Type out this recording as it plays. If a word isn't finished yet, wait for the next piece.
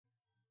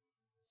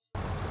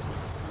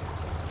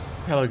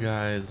Hello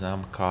guys,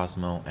 I'm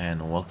Cosmo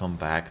and welcome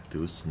back to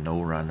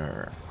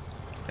SnowRunner.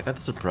 I got a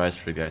surprise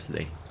for you guys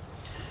today.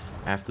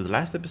 After the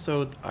last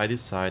episode, I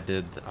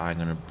decided I'm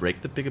gonna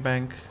break the piggy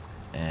bank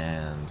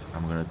and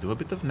I'm gonna do a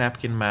bit of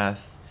napkin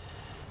math,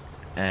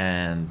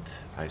 and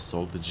I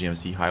sold the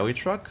GMC highway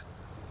truck,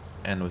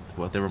 and with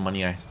whatever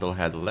money I still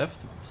had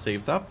left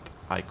saved up,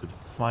 I could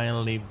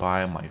finally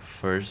buy my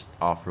first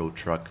off-road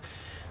truck,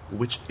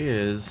 which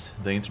is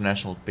the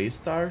International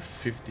Paystar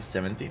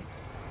 5070.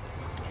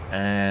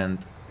 And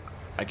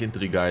I can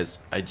tell you guys,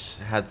 I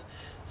just had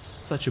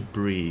such a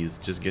breeze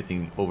just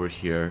getting over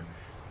here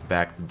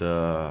back to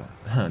the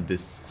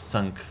this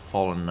sunk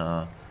fallen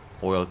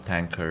oil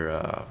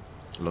tanker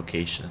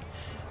location,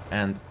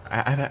 and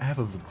I have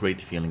a great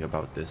feeling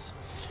about this.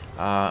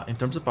 In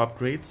terms of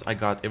upgrades, I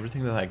got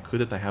everything that I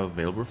could that I have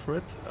available for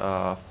it.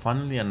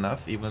 Funnily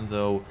enough, even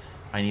though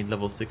I need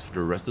level 6 for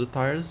the rest of the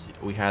tires,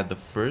 we had the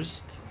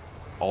first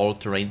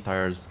all-terrain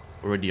tires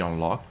already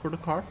unlocked for the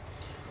car.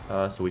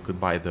 So we could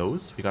buy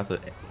those. We got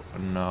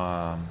an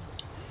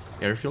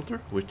air filter,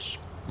 which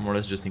more or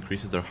less just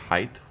increases their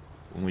height,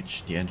 in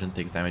which the engine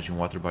takes damage in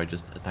water by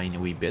just a tiny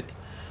wee bit.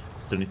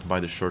 Still need to buy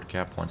the short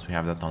cap once we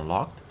have that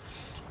unlocked.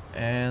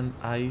 And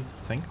I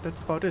think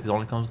that's about it. It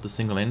only comes with a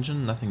single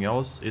engine, nothing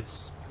else.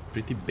 It's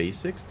pretty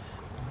basic,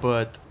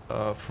 but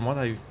from what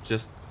I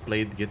just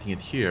played getting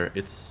it here,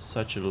 it's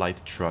such a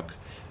light truck.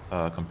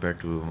 Compared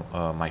to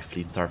my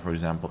Fleetstar, for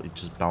example. It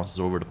just bounces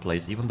over the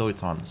place, even though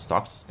it's on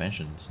stock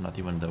suspension. It's not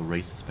even the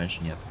race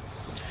suspension yet.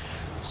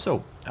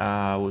 So,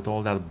 with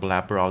all that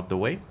blabber out the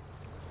way,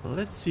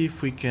 let's see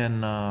if we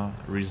can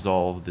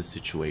resolve this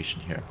situation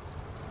here.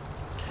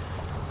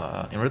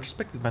 In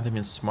retrospect, it might have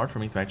been smart for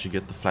me to actually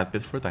get the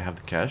flatbed for it. I have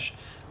the cash,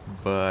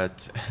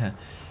 but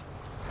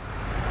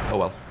oh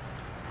well.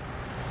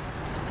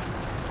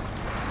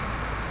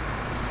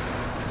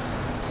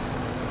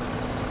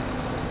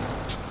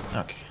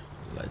 Okay.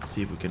 Let's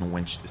see if we can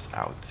winch this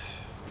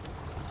out.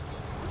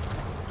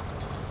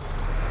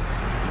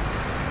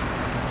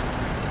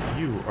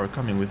 You are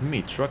coming with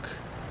me, truck.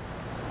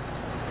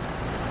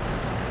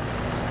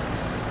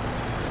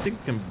 I think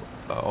we can,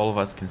 all of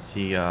us can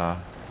see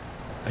a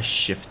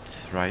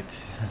shift,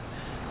 right,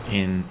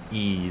 in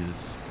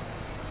ease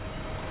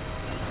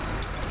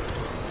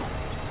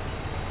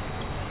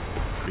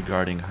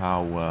regarding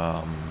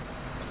how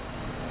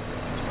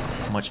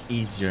much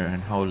easier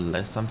and how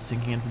less I'm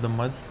sinking into the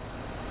mud.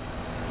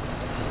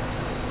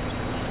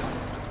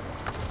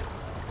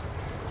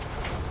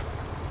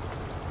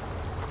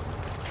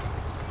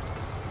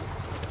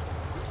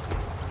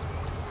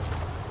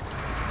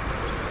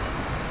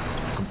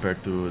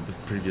 Compared to the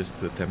previous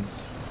two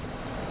attempts,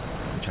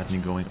 which had me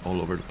going all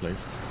over the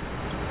place.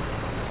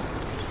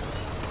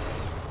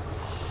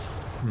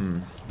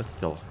 But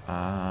still,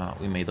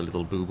 we made a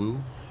little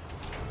boo-boo,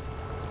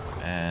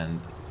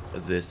 and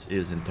this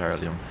is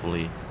entirely and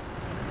fully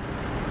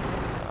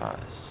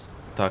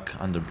stuck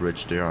on the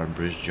bridge there on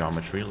bridge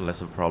geometry. Less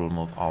of a problem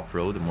of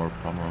off-road and more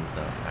a problem of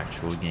the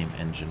actual game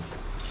engine.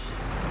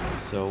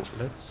 So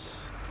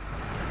let's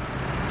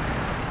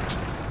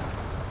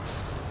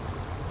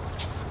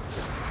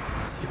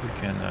see if we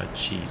can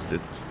cheese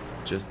it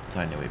just a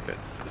tiny wee bit.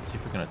 Let's see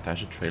if we can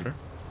attach a trailer.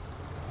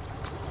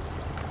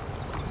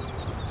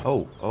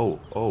 Oh,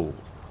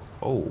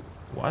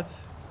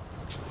 what?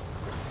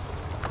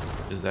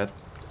 Is that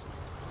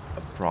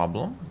a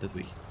problem that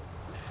we...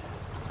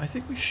 I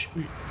think this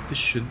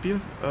should be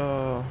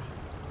I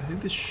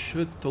think this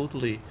should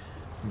totally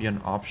be an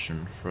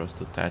option for us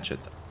to attach it.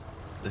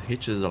 The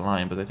hitch is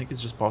aligned, but I think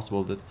it's just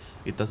possible that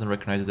it doesn't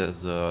recognize it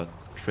as a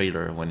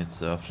trailer when it's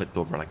flipped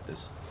over like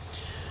this.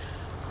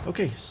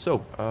 Okay,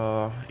 so,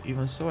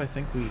 even so, I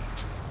think we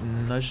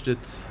nudged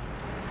it.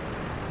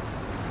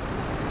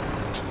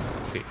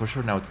 Okay, for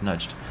sure now it's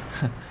nudged.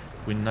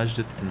 We nudged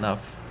it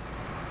enough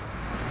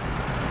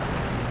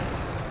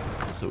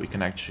so we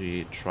can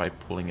actually try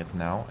pulling it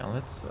now. And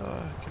let's,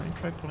 can we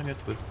try pulling it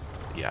with,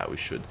 yeah, we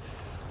should.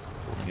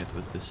 Pulling it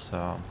with this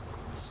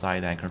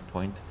side anchor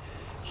point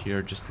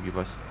here, just to give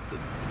us the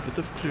bit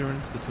of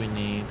clearance that we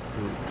need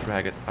to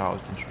drag it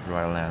out into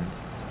dry land.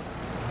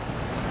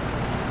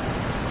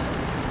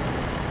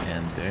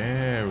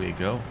 There we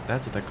go.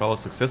 That's what I call a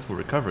successful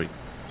recovery.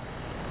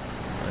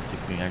 Let's see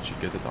if we can actually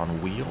get it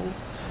on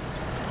wheels.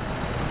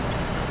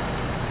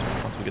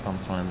 Once we get on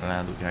solid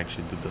land, we can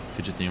actually do the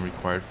fidgeting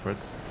required for it.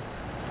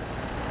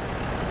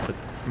 But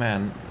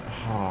man,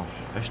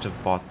 I should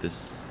have bought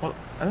this. Well,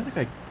 I don't think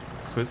I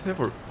could have,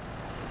 or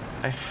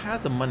I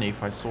had the money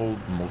if I sold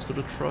most of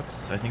the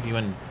trucks. I think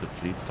even the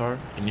Fleetstar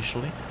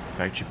initially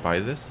to actually buy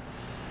this.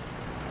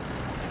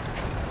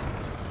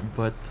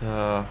 But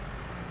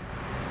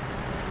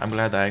I'm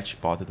glad I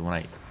actually bought it when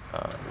I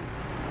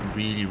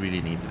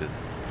really needed it.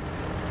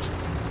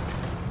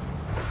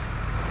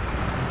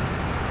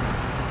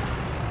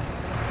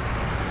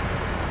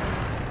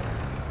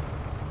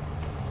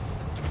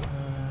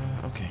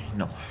 Okay,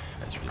 no.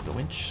 Let's use the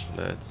winch.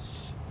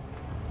 Let's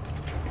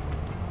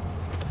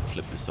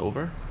flip this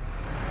over.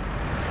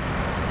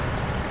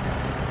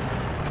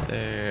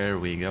 There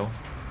we go.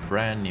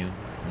 Brand new.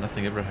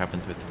 nothing ever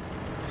happened to it.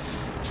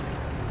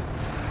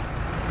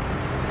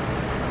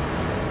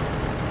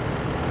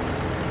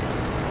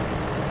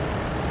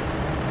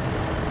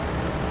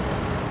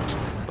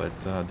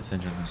 But this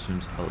engine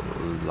consumes a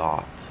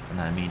lot, and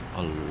I mean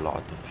a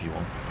lot of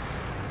fuel.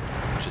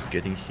 Just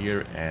getting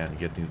here and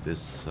getting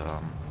this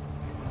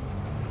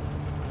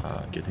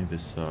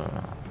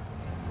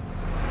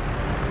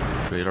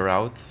trailer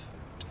out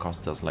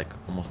cost us like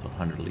almost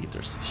 100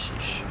 liters.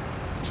 Sheesh.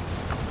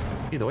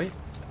 Either way,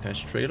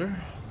 attached trailer,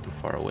 too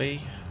far away.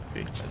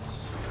 Okay,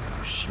 let's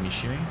shimmy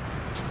shimmy.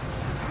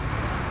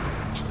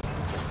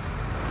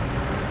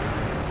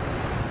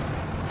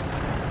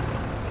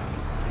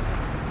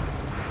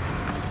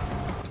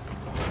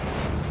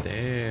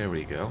 There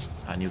we go.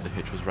 I knew the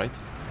hitch was right.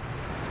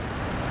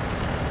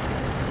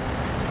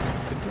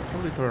 Could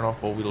probably turn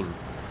off all-wheel.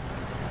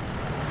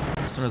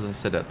 As soon as I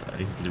said that,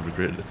 I easily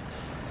regretted it.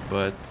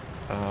 But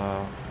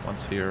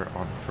once we're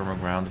on firmer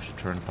ground, we should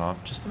turn it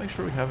off just to make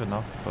sure we have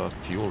enough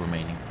fuel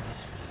remaining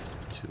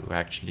to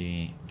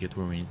actually get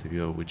where we need to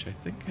go, which I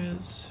think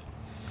is...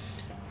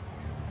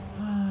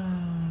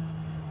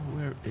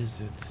 where is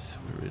it?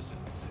 Where is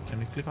it? Can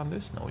we click on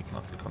this? No, we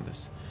cannot click on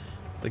this.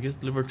 I guess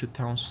delivered to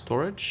town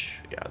storage?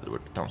 Yeah,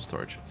 delivered to town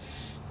storage.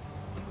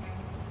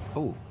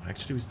 Oh,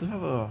 actually we still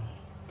have a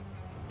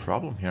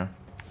problem here.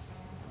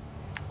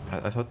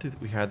 I thought that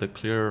we had a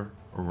clear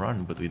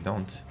run, but we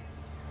don't.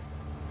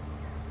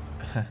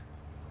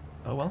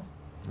 Oh well,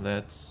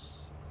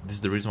 let's... This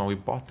is the reason why we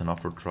bought an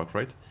off-road truck,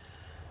 right?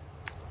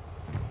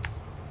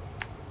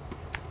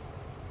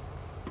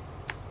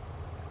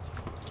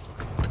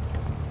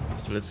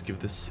 So let's give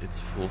this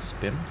its full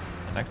spin.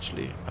 And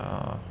actually,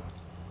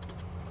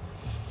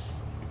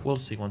 we'll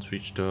see once we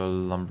reach the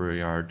lumber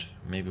yard.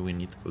 Maybe we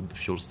need to go to the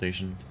fuel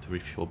station to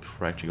refuel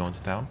before actually going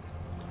to town.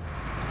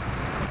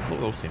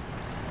 We'll see.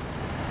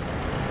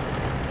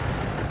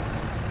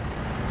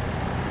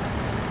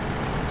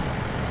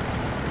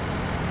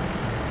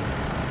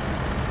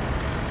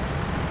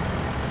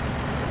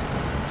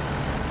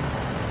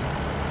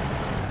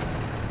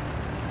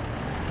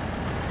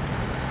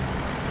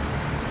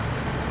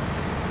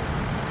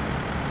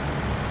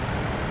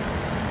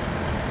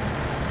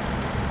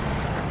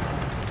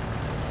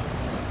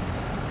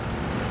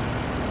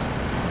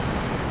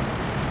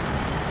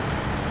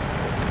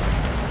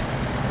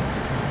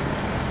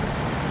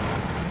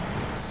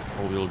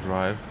 All-wheel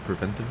drive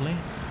preventively.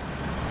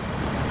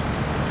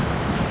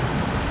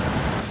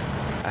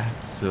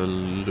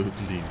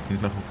 Absolutely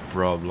no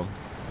problem.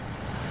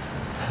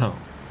 Oh,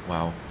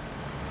 wow.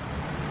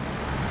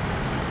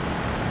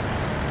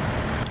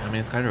 I mean,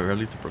 it's kind of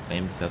early to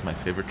proclaim this as my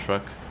favorite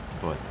truck,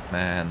 but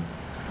man,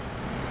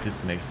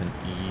 this makes an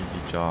easy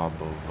job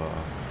of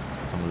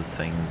some of the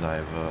things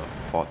I've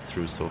fought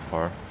through so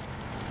far.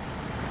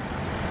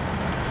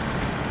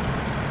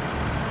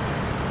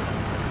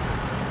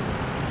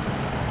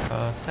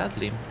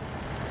 Sadly,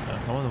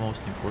 some of the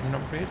most important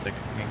upgrades, like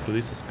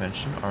including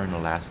suspension, are in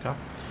Alaska.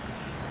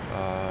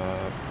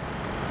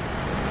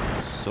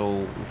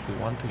 So if we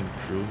want to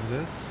improve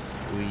this,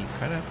 we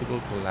kind of have to go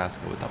to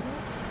Alaska, but I'm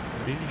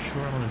not really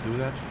sure I'm going to do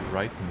that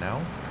right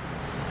now.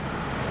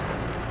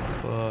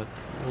 But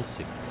we'll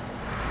see.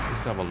 We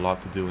still have a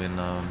lot to do in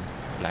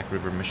Black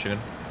River, Michigan.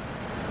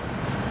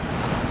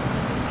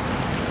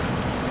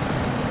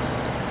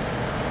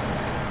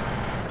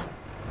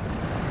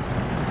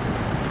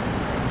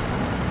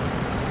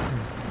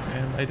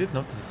 I did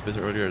notice this a bit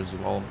earlier as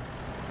well.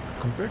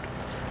 Compared,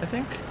 I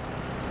think,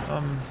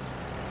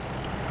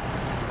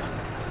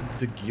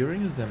 the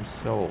gearings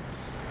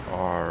themselves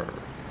are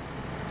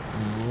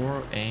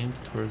more aimed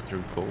towards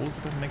their goals,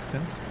 if that makes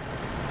sense.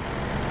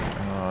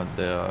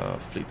 The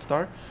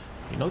Freightliner,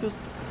 you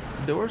noticed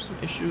there were some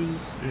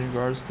issues in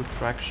regards to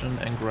traction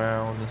and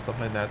ground and stuff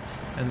like that,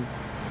 and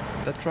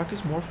that truck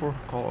is more for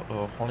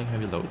hauling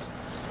heavy loads.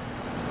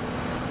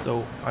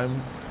 So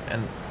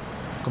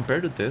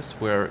compared to this,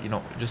 where, you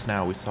know, just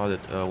now we saw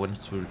that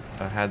once we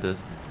had the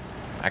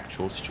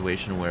actual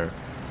situation where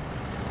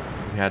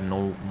we had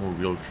no more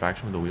real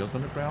traction with the wheels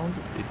on the ground,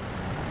 it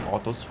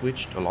auto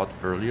switched a lot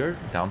earlier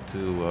down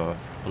to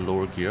a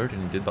lower gear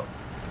than it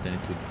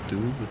would do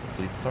with the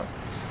Freightliner.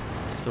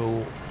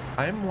 So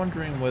I'm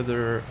wondering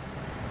whether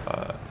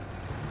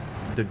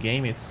the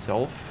game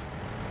itself,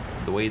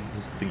 the way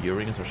the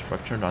gearings are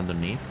structured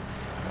underneath,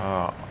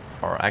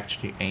 are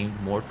actually aimed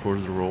more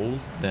towards the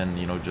rolls than,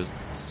 you know, just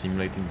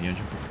simulating the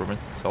engine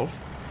performance itself.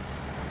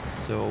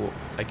 So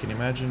I can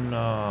imagine,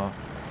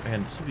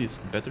 and this would be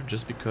better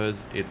just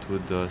because it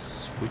would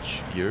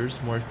switch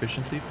gears more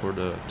efficiently for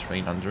the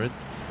terrain under it.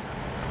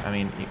 I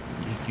mean,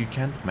 you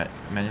can't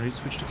manually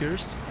switch the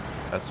gears,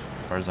 as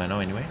far as I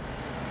know anyway.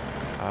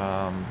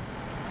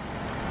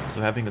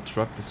 So having a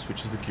truck that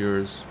switches the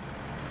gears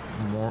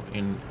more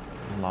in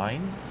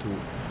line to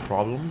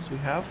problems we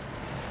have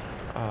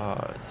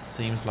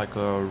seems like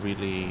a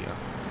really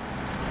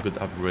good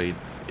upgrade,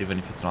 even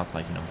if it's not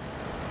like, you know,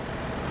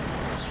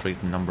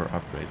 straight number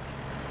upgrade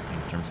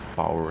in terms of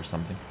power or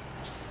something.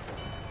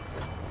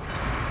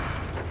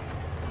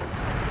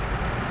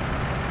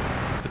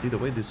 But But either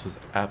way, this was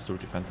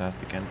absolutely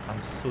fantastic, and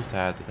I'm so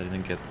sad that I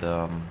didn't get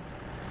the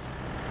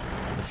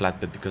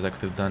flatbed, because I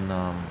could have done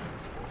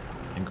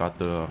and gotten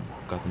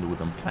the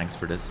wooden planks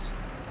for this.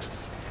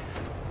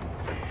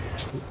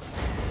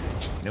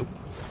 Nope.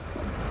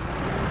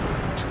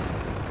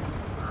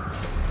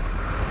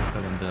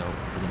 Gotten the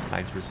wooden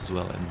planks for this as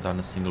well, and done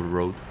a single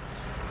road.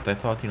 But I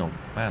thought, you know,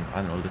 man,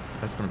 I don't know,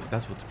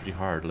 that's what's pretty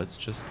hard. Let's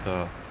just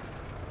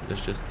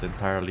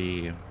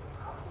entirely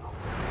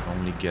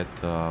only get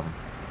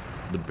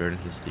the burn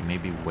system.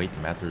 Maybe weight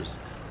matters,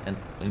 and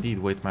indeed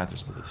weight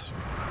matters, but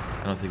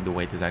I don't think the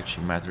weight is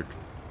actually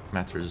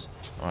matters,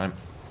 or I'm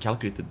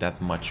calculated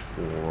that much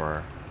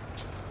for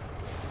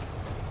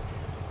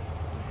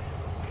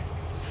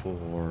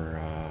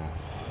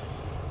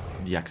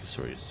the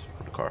accessories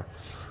for the car.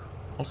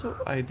 Also,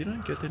 I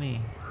didn't get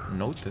any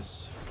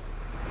notice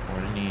or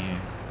any...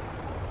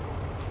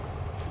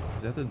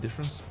 Is that a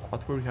different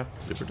spot where we have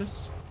to deliver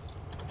this?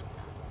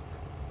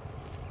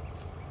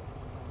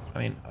 I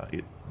mean,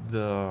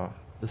 the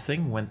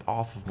thing went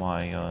off of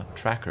my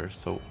tracker,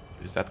 so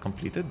is that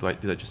completed?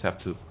 Did I just have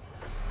to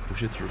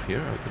push it through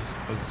here?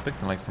 I was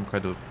expecting like some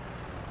kind of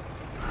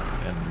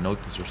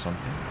notice or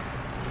something,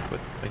 but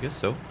I guess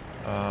so.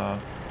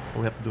 What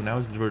we have to do now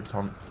is deliver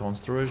the on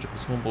storage, the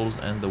consumables,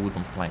 and the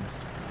wooden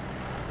planks.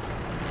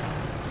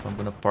 So I'm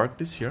gonna park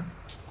this here.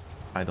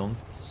 I don't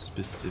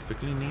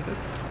specifically need it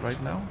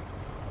right now.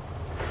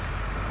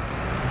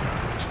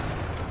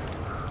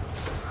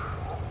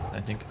 I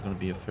think it's gonna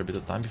be a fair bit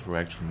of time before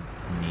I actually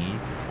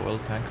need oil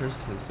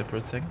tankers as a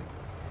separate thing.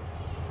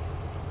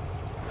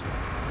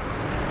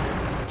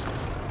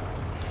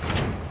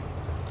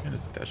 Okay,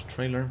 let's attach a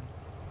trailer.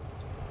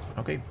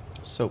 Okay,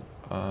 so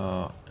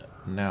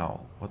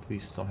now what we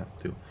still have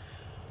to do.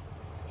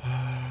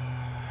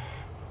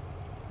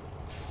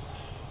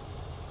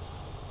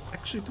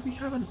 Actually, do we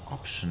have an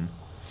option?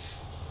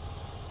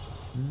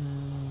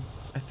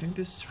 I think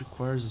this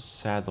requires a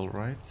saddle,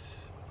 right?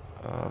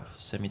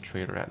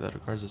 Semi-trailer that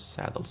requires a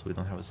saddle, so we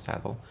don't have a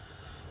saddle.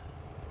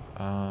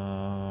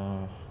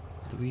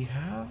 Do we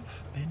have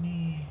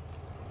any?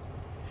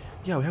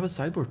 Yeah, we have a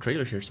sideboard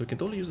trailer here, so we can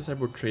totally use a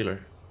sideboard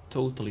trailer.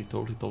 Totally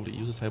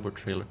use a sideboard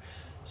trailer.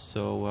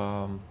 So,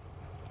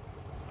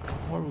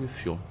 what are we with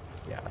fuel?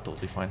 Yeah,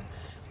 totally fine.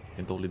 We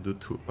can totally do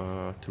two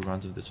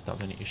runs of this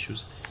without any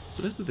issues.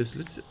 So let's do this.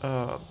 Let's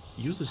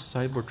use the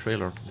sideboard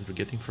trailer that we're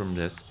getting from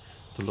this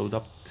to load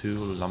up to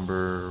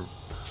lumber,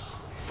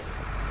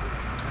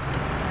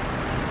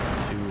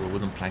 to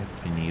wooden planks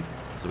that we need,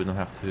 so we don't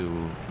have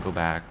to go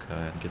back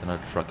and get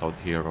another truck out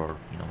here, or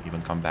you know,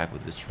 even come back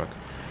with this truck.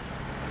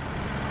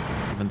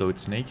 Even though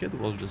it's naked,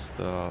 we'll just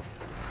put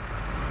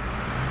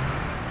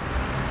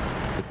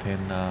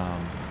in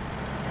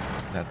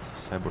that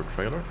sideboard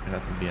trailer, and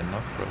that will be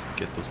enough for us to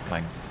get those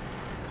planks.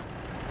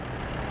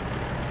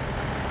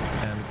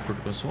 And for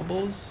the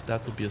consumables,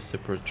 that will be a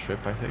separate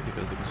trip, I think,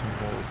 because the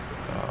consumables,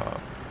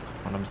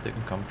 if I'm not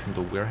mistaken, come from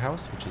the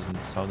warehouse, which is in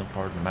the southern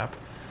part of the map,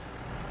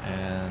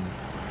 and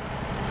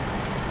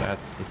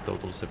that's a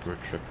total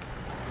separate trip.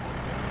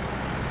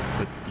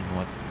 But you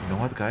know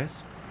what,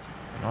 guys?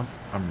 You know what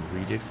I'm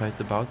really excited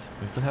about?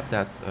 We still have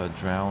that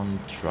drowned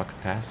truck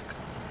task.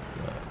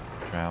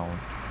 Drowned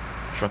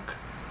truck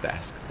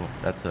task. Well,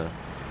 that's a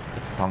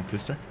tongue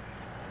twister.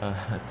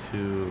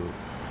 To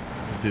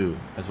do,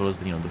 as well as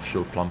the, you know, the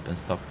fuel pump and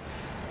stuff.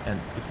 And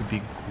it would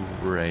be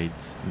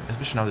great,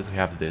 especially now that we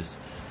have this.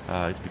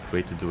 It would be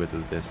great to do it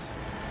with this,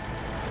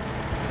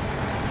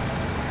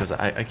 because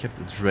I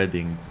kept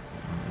dreading,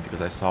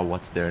 because I saw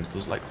what's there and it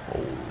was like,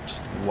 oh,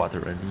 just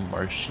water and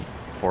marshy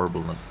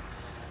horribleness.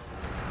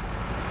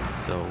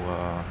 So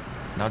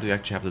now that we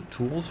actually have the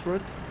tools for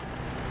it,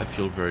 I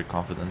feel very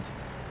confident.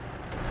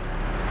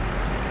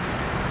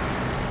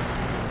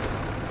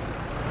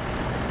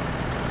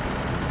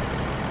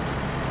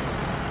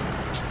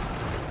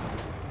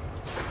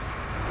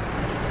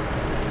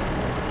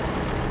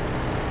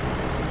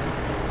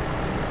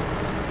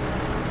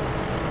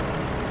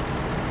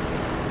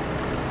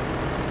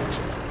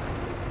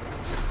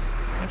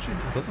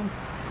 This doesn't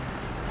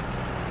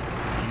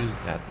use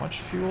that much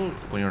fuel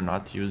when you're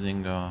not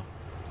using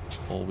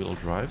all-wheel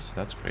drive, so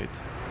that's great.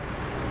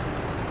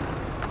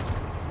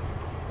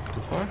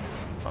 Too far?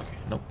 Okay,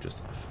 nope,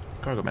 just enough.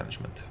 Cargo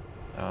management.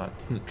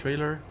 In the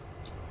trailer,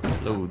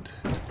 load.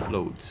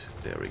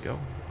 There we go.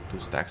 2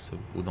 stacks of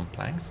wooden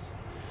planks.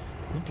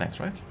 Wooden planks,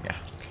 right? Yeah.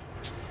 Okay.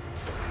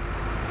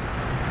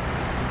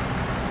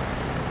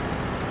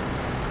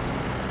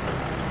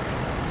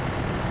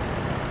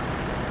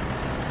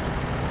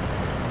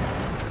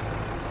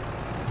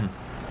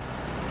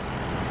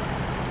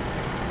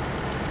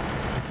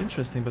 It's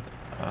interesting, but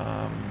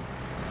I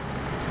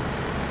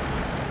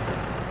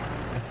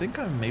think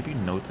I'm maybe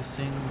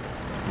noticing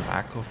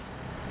lack of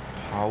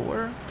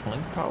power,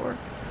 pulling power,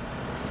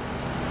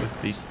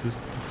 with these two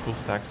full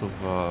stacks of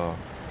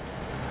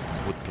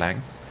wood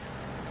planks.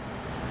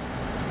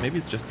 Maybe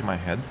it's just in my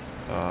head,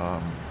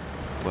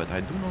 but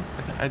I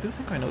do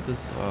think I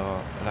notice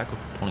a lack of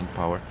pulling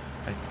power.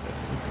 I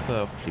think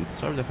the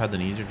Fleetstar, they've had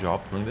an easier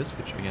job doing this,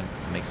 which again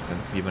makes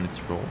sense given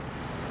its role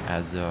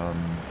as a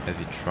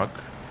heavy truck.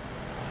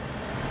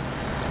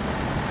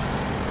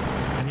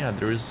 And yeah,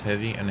 there is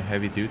heavy and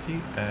heavy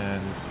duty,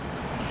 and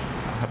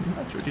I'm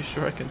not really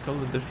sure I can tell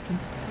the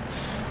difference.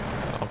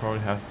 I'll probably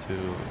have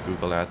to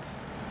Google that.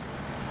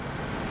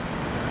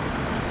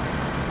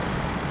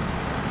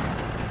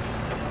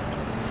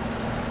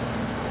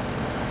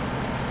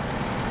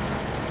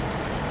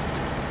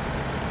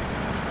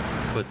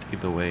 But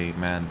either way,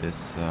 man,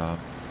 this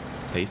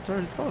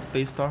Paystar, is it called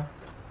Paystar?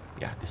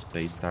 Yeah, this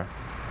Paystar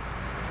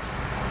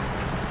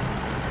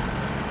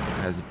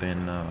has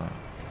been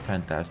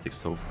fantastic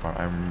so far.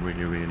 I'm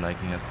really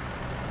liking it.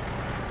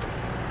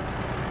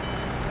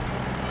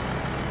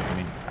 I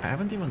mean, I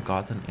haven't even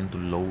gotten into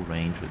low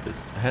range with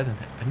this. I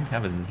didn't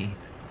have a need.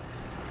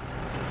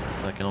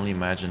 So I can only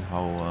imagine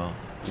how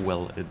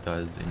well it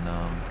does in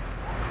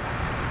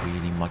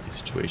really mucky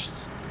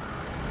situations.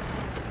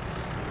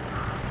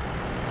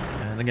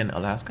 And again,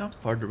 Alaska,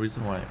 part of the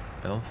reason why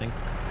I don't think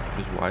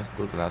it's wise to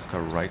go to Alaska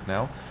right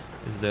now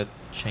is that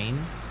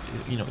chained,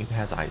 you know, it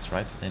has ice,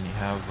 right? And you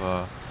have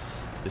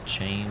the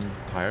chained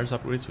tires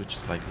upgrades, which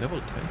is like level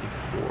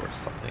 24 or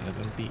something. It's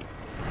gonna be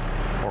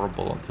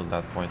horrible until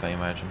that point, I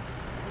imagine.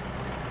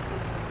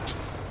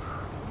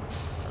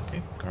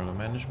 Okay, cargo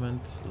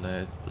management.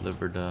 Let's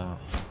deliver the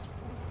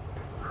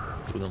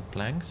wooden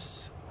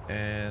planks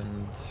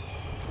and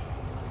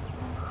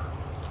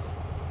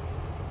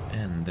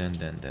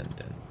then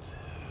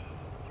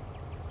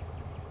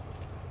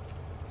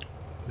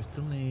we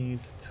still need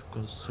 2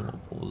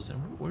 consumables.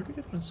 And where do we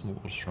get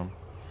consumables from?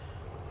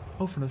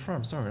 Oh, from the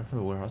farm. Sorry, not from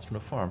the warehouse, from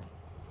the farm.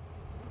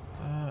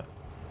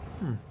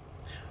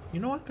 You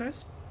know what,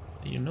 guys?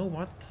 You know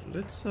what?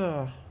 Let's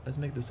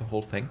make this a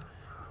whole thing.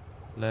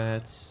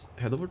 Let's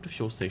head over to the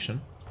fuel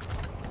station.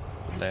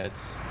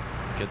 Let's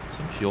get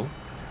some fuel.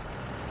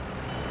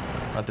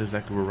 Not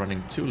exactly we're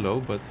running too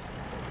low, but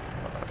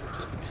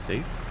just to be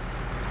safe.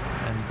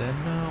 And then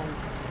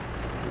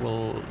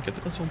we'll get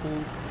the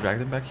consumables, drag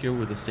them back here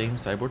with the same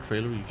cyborg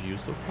trailer we've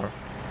used so far.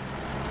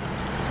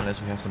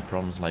 Unless we have some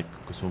problems like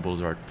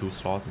consumables are 2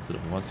 slots instead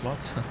of 1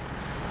 slot.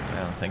 I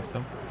don't think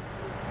so.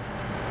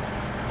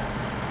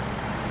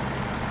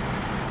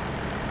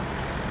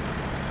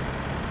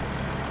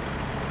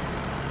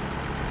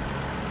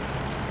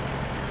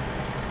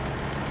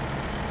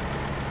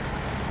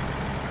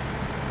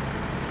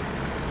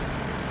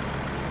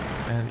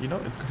 And you know,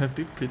 it's gonna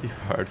be pretty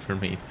hard for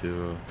me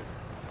to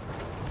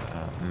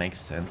make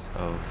sense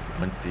of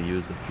when to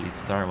use the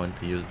Fleetstar, when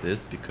to use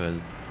this,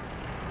 because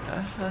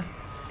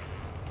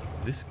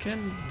this can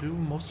do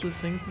most of the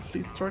things the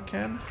Fleetstar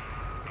can.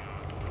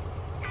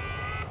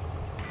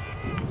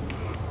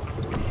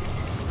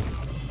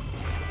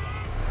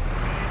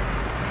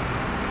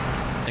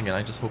 Again,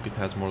 I just hope it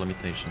has more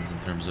limitations in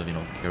terms of, you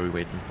know, carry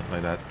weight and stuff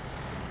like that,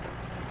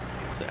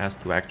 so as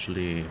to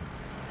actually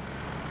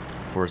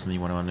force me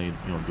when I want to, you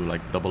know, do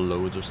like double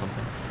loads or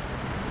something,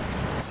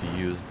 to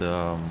use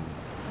the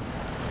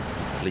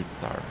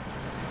Fleetstar.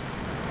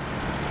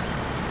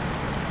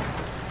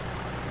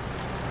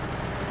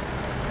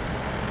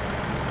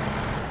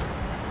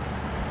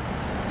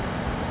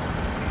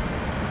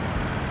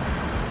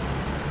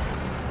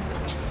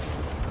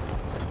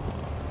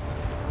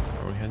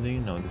 Are we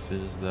heading? No, this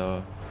is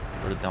the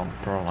where the down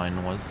power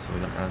line was, so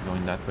we're not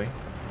going that way.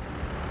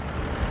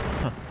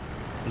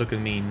 Look at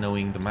me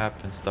knowing the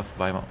map and stuff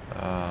by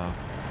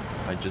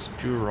just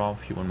pure raw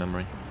human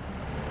memory.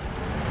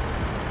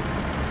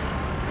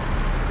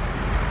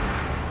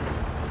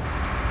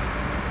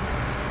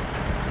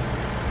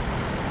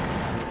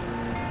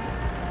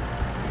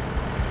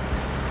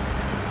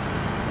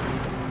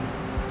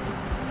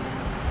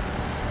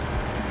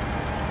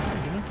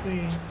 Didn't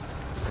we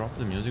drop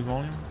the music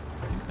volume?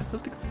 I still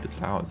think it's a bit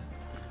loud.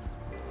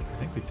 I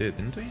think we did,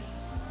 didn't we?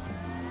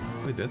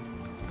 We did.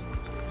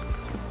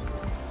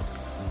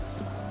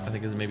 I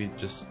think it's maybe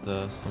just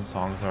some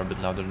songs are a bit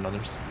louder than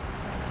others.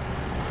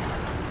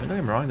 I mean, don't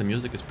get me wrong, the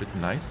music is pretty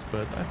nice,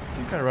 but I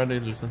think I'd rather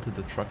listen to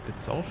the truck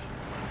itself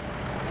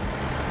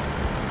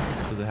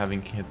instead of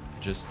having it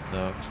just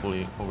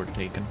fully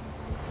overtaken.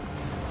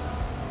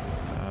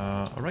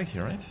 Right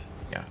here, right?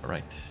 Yeah,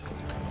 right.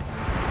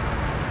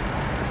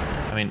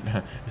 I mean,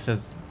 it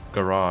says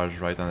garage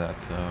right on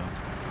that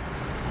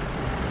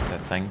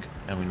that thing,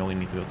 and we know we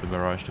need to go to the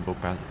garage to go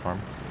past the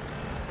farm.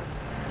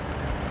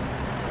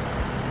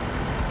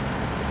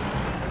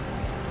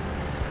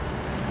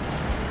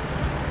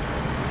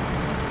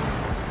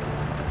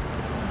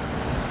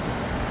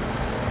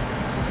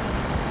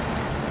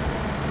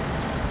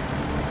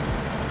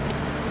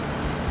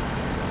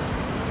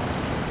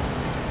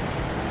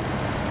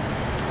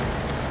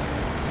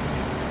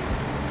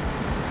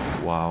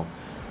 Wow.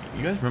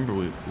 You guys remember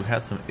we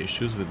had some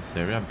issues with this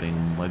area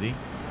being muddy,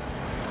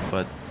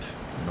 but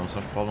no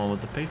such problem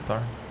with the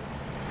Paystar.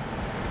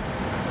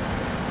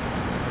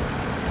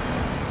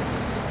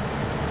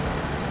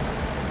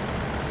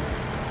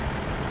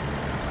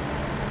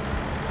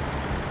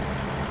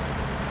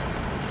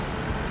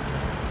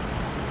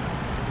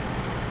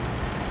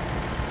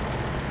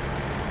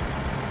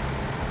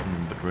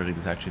 already,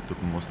 this actually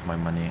took most of my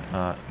money,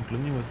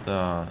 including with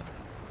the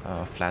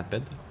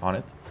flatbed on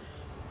it.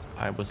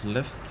 I was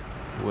left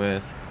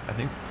with, I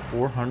think,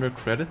 400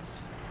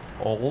 credits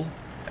all,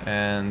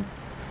 and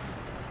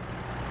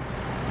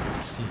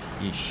let's see,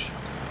 each.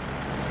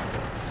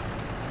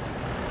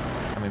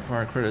 I mean,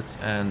 400 credits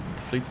and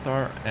the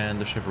Freightliner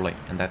and the Chevrolet,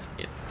 and that's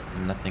it.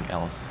 Nothing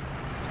else.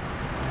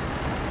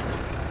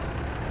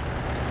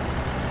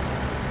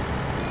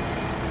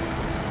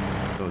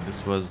 So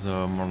this was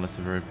more or less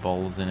a very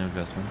ballsy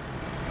investment.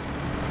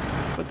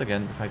 But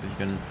again, the fact that you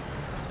can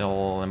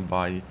sell and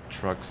buy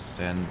trucks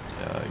and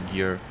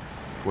gear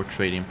for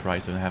trading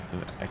price, you don't have to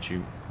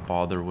actually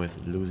bother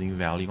with losing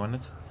value on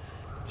it.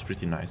 It's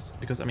pretty nice.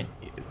 Because, I mean,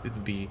 it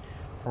would be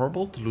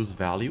horrible to lose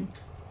value.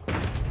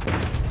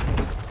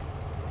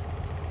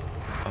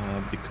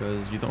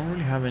 Because you don't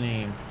really have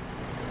any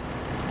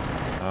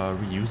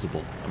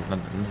reusable, not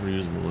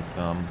reusable, with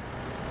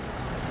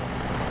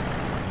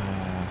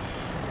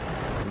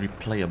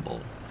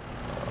replayable,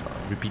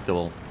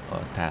 repeatable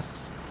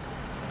tasks.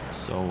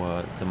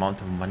 So the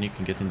amount of money you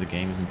can get in the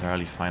game is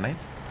entirely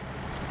finite.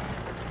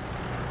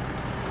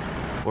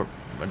 Or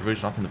at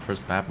least not in the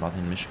first map, not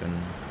in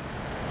Michigan.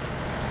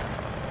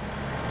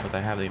 But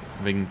I have a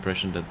big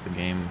impression that the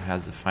game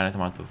has a finite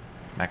amount of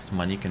max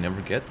money you can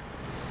ever get.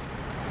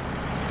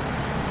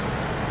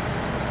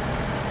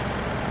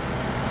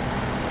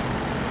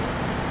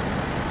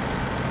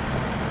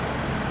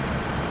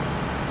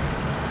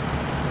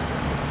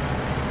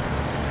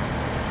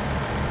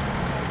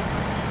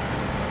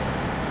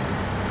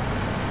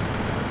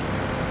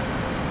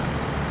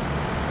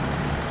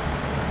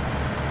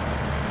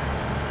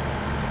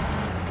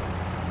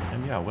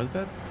 Yeah, was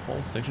that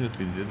whole section that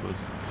we did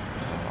was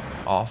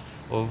off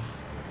of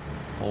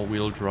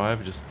all-wheel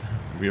drive, just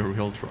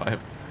rear-wheel drive.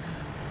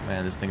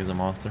 Man, this thing is a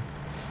monster.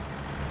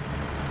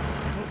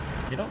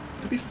 You know,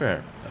 to be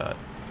fair, to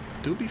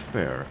the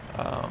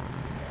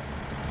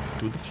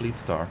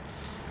Freightliner,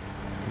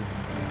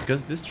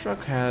 because this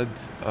truck had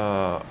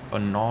a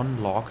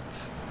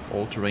non-locked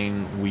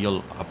all-terrain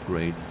wheel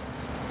upgrade.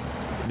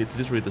 It's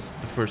literally the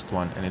first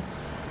one, and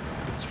it's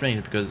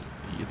strange because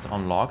it's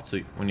unlocked, so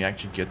when you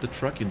actually get the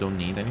truck you don't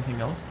need anything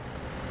else.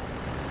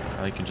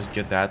 You can just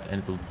get that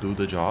and it'll do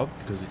the job,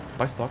 because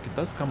by stock it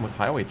does come with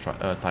highway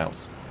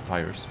tires.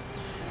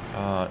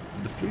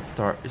 The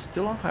Freightliner is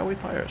still on highway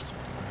tires,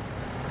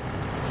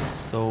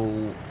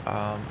 so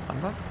I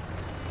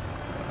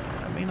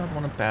may not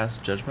want to pass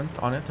judgment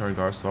on it in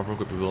regards to off-road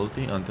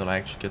capability until I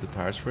actually get the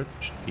tires for it,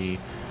 which should be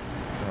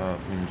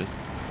just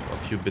a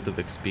few bit of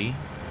XP,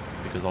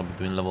 because I'll be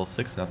doing level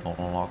 6 and that'll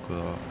unlock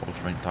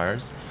all-terrain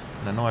tires.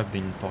 And I know I've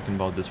been talking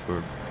about this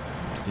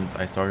since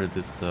I started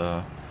this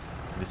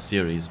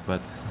series,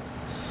 but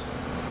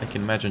I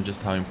can imagine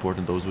just how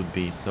important those would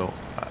be. So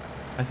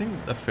I think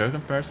a fair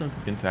comparison would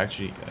have been to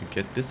actually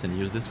get this and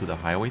use this with the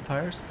highway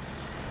tires.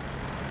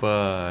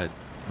 But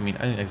I mean,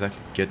 I didn't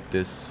exactly get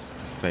this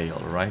to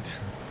fail, right?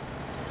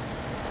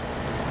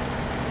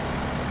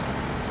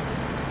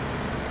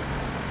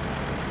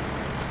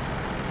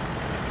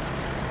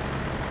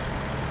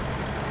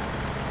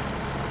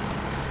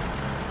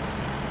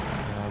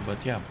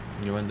 But yeah,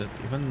 given that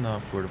even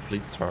for the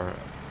Freightliner,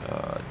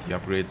 the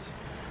upgrades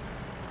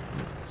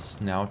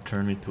now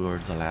turn me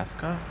towards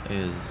Alaska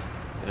is...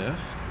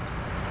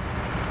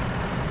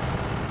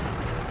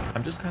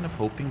 I'm just kind of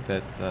hoping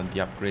that the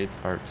upgrades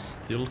are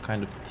still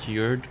kind of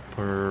tiered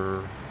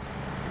per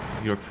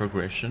your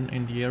progression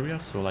in the area.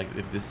 So like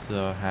if this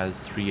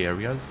has 3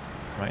 areas,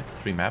 right,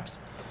 3 maps,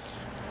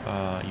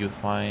 you'll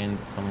find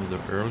some of the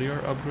earlier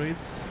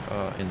upgrades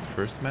in the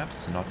first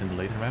maps, not in the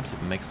later maps.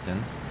 It makes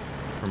sense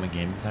from a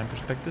game design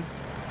perspective.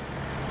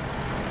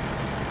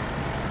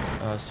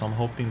 So I'm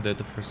hoping that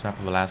the first map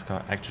of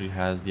Alaska actually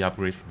has the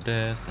upgrade for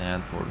this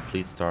and for the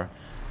Freightliner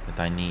that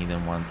I need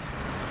and want.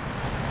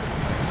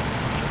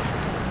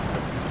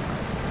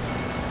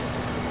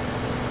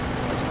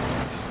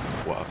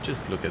 Wow,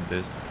 just look at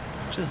this.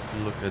 Just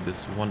look at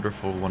this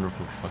wonderful,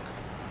 wonderful truck.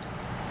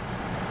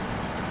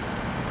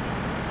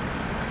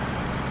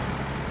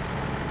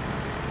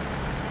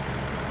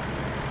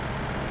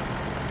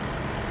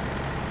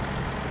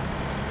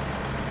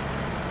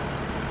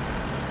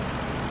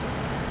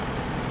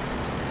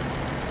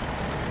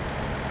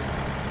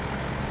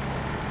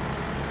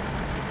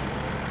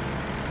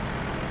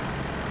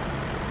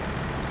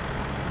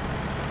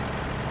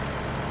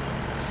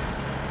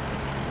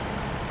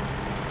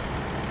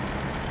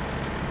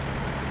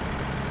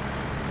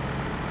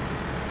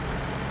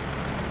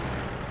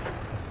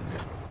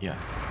 Yeah,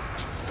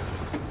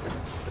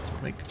 let's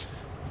break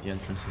the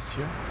entrances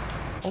here.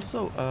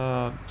 Also,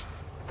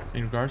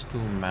 in regards to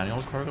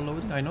manual cargo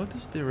loading, I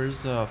noticed there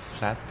is a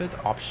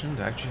flatbed option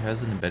that actually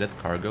has an embedded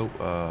cargo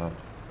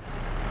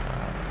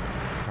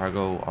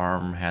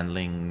arm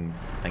handling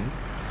thing.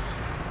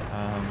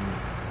 I'm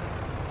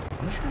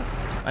not sure.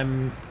 I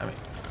mean,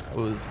 I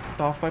was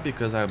put off by it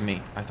because I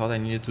thought I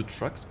needed 2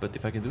 trucks, but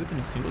if I can do it in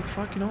a single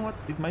truck, you know what?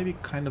 It might be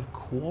kind of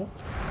cool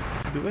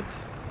to do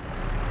it.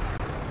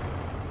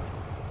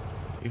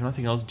 If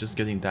nothing else, just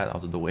getting that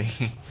out of the way.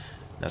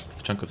 that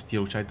chunk of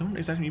steel, which I don't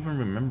exactly even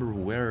remember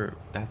where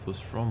that was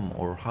from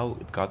or how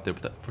it got there,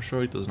 but that, for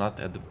sure it was not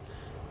at the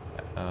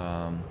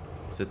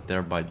sit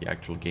there by the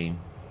actual game.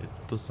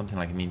 It was something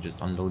like me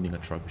just unloading a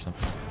truck or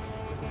something.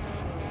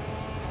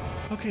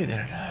 Okay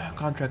there,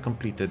 contract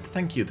completed.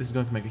 Thank you, this is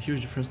going to make a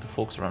huge difference to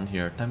folks around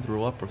here. Time to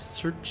roll up our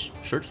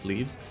shirt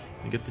sleeves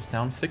and get this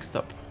town fixed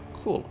up.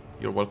 Cool,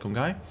 you're welcome,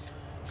 guy.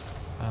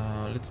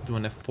 Let's do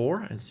an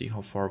F4 and see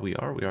how far we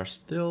are. We are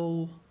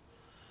still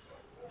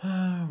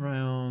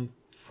around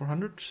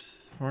 400,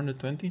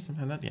 420,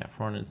 something like that. Yeah,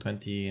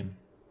 420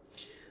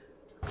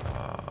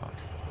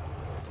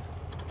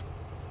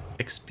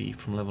 XP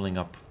from leveling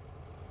up.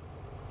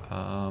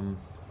 Do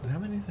we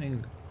have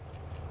anything?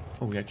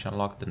 Oh, we actually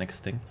unlocked the next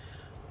thing,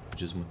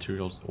 which is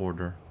materials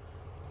order.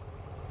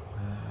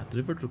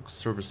 Delivered to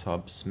service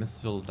hub,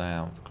 Smithville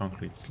down,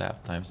 concrete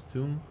slab times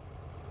 2.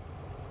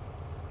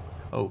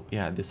 Oh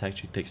yeah, this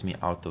actually takes me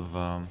out of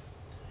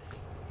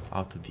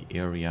the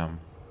area.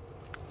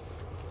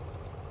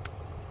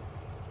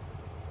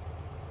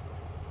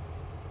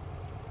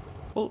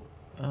 Well,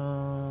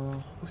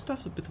 we still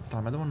have a bit of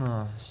time. I don't want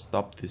to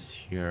stop this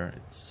here.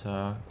 It's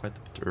quite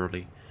a bit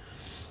early.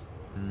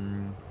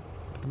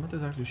 But I'm not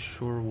exactly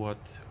sure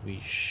what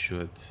we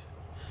should.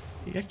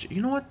 Actually,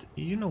 you know what?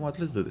 You know what?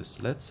 Let's do this.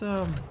 Let's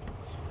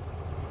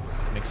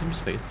make some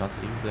space. Not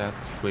leave that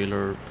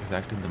trailer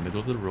exactly in the middle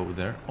of the road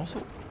there.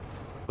 Also,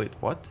 wait,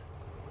 what?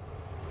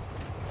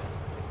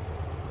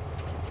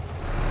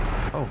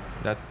 Oh,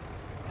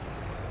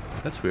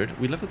 that's weird.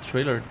 We left the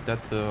trailer,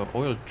 that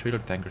oil trailer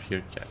tanker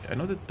here. Yeah, I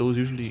know that those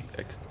usually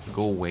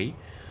go away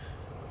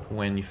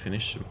when you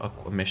finish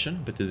a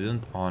mission, but it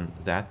didn't on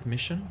that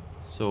mission.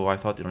 So I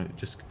thought, you know, it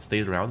just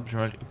stayed around,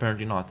 but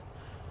apparently not.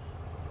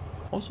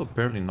 Also,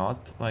 apparently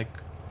not.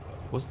 Like,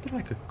 was there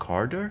like a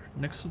car there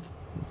next to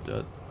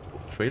the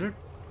trailer?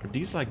 Are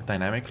these like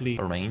dynamically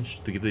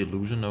arranged to give the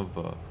illusion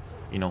of,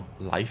 you know,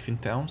 life in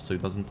town, so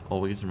it doesn't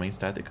always remain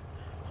static?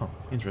 Huh,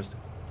 interesting.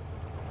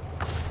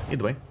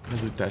 Either way,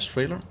 let's do the dash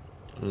trailer.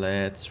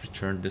 Let's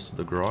return this to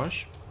the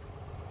garage.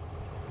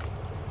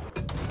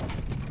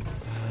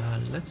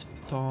 Let's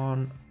put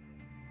on...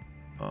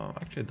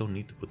 actually, I don't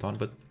need to put on,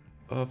 but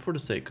for the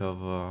sake of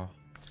the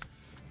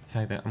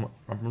fact that I'm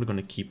really going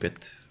to keep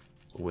it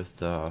with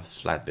the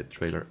flatbed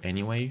trailer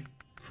anyway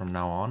from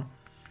now on.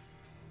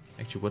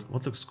 Actually,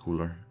 what looks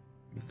cooler?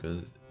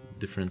 Because the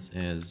difference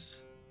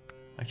is...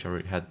 Actually, I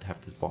already had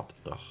half this bought.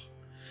 Ugh.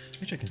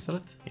 Actually, I can sell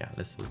it? Yeah,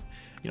 let's sell it.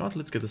 You know what?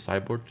 Let's get the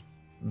sideboard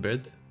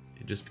bed,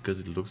 just because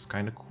it looks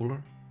kind of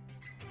cooler.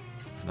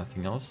 If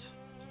nothing else.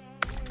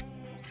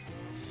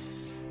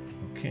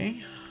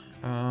 Okay.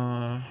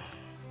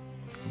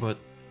 But...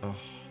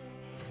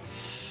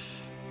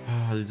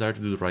 I desire to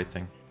do the right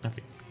thing.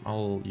 Okay,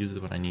 I'll use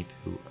it when I need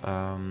to.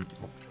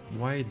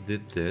 Why I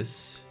did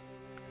this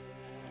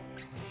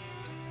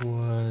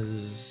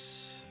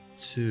was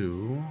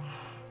to...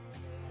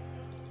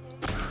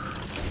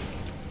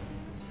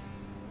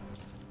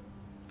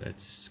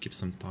 Let's skip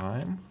some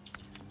time.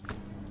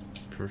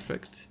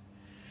 Perfect.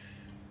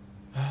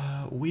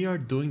 We are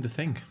doing the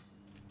thing.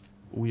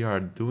 We are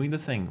doing the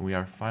thing. We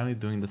are finally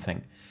doing the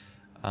thing.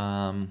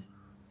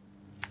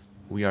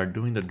 We are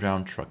doing the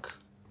drown truck.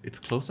 It's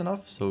close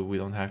enough, so we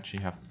don't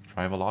actually have to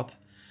drive a lot.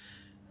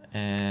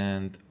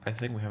 And I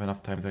think we have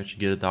enough time to actually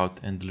get it out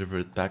and deliver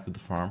it back to the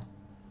farm.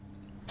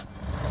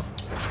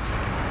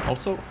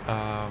 Also,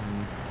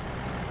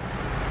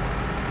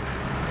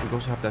 we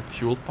also have that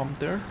fuel pump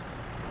there,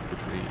 which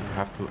we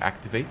have to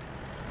activate.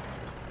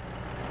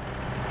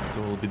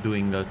 So we'll be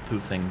doing two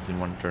things in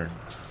one turn.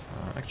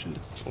 Actually,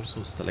 let's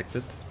also select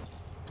it.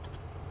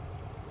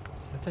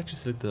 Let's actually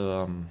select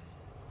the...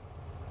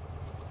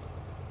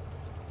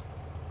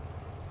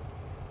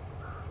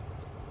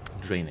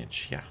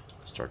 drainage, yeah.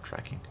 Start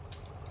tracking.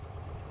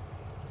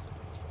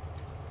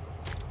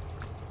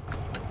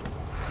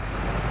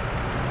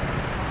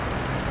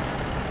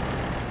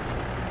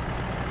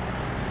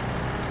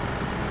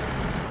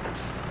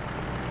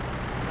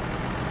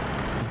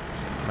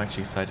 I'm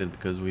actually excited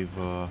because we've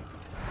been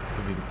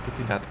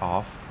putting that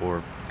off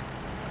for,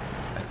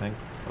 I think,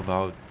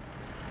 about,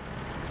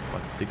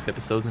 what, 6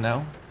 episodes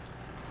now?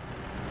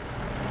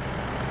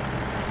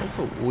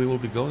 Also, we will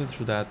be going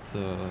through that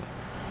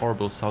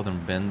horrible southern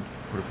bend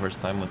for the first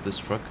time with this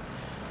truck,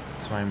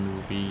 so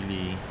I'm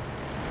really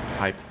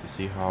hyped to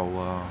see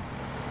how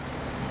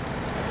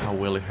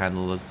well it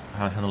handles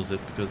it,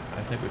 because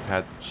I think we've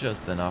had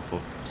just enough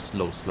of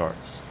slow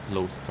starts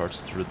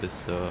through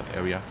this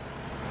area.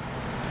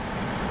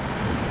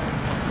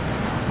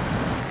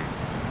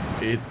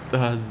 It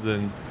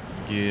doesn't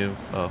give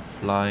a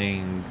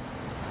flying,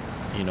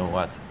 you know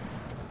what.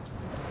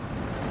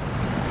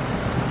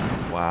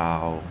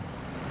 Wow.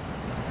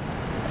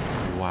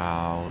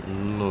 Wow,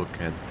 look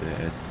at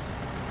this.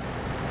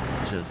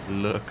 Just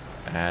look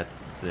at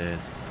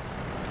this.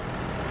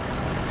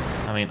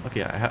 I mean,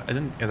 okay, I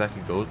didn't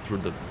exactly go through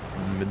the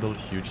middle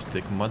huge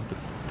thick mud,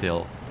 but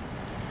still.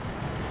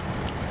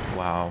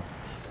 Wow.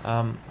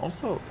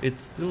 Also,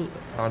 it's still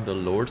on the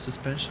lower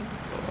suspension.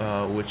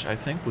 which I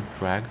think would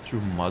drag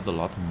through mud a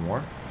lot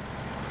more.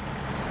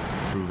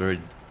 Through very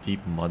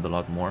deep mud a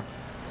lot more.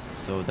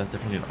 So that's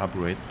definitely an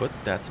upgrade, but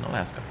that's in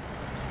Alaska.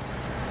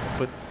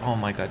 But oh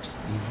my god,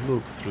 just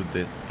look through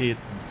this. It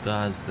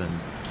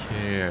doesn't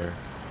care.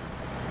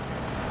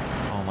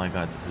 Oh my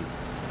god, this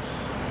is...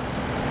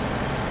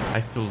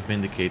 I feel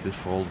vindicated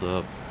for all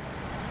the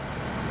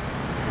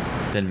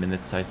 10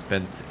 minutes I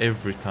spent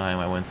every time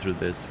I went through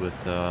this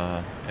with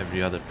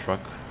every other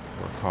truck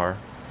or car.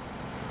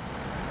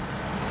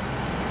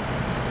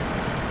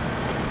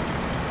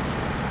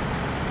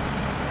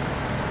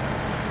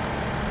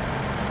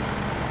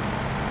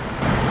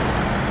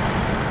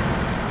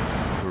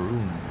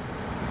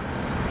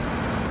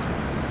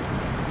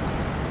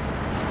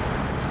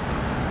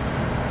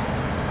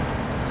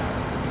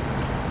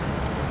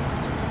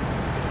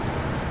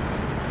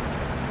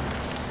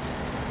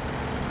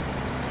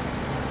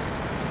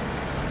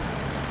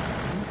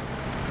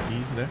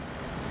 There.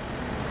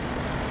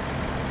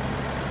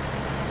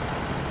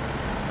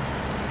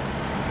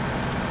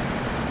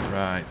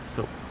 Right,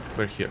 so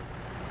we're here.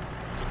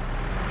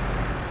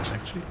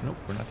 Actually, nope,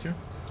 we're not here.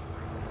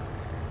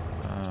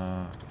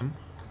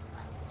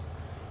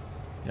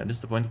 Yeah, this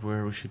is the point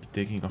where we should be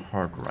taking a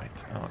hard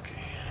right.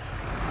 Okay.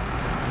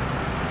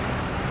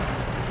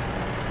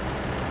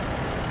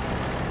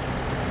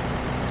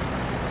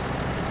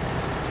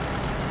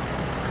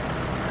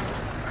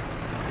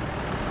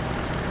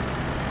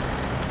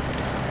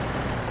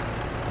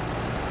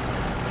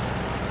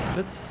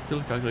 Let's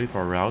still calculate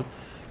our route.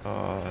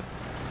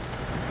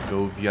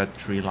 Go via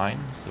tree line,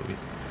 so we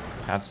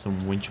have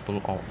some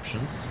winchable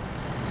options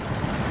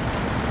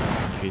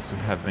in case we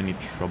have any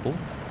trouble.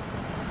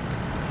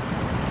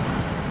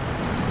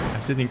 I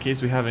said in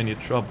case we have any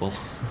trouble.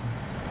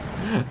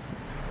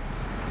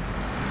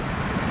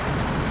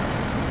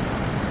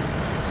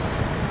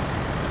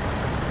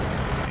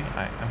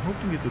 Okay, I'm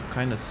hoping it would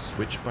kind of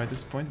switch by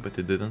this point, but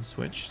it didn't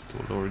switch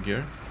to lower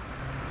gear.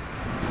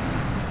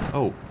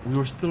 Oh, we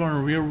were still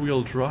on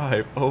rear-wheel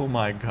drive. Oh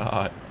my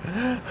god.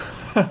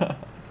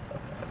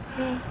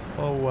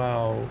 Oh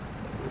wow.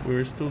 We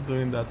were still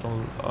doing that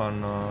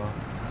on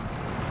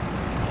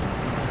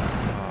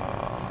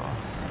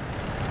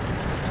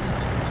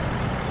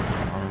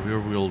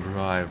rear-wheel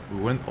drive. We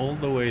went all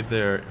the way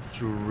there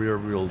through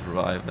rear-wheel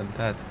drive, and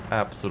that's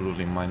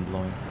absolutely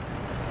mind-blowing.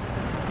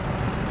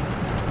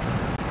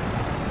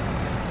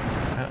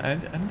 I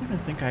don't even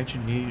think I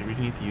actually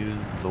really need to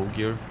use low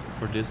gear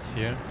for this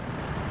here.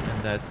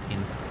 And that's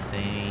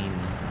insane.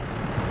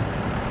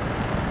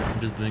 I'm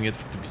just doing it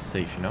to be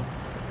safe, you know?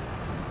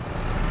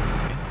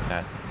 Okay,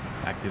 that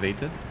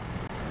activated.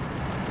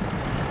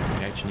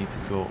 We actually need to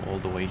go all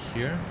the way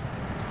here.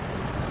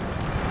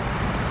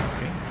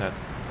 Okay, that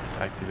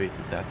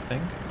activated that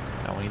thing.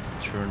 Now we need to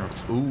turn around.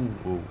 Ooh,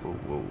 whoa, whoa,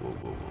 whoa, whoa,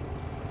 whoa.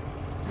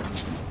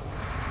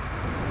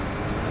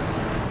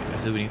 I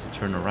said we need to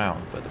turn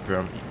around, but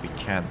apparently we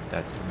can't.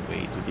 That's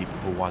way too deep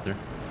for water.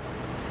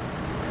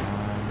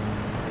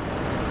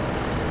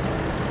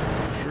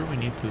 We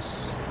need to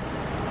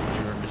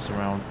turn this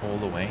around all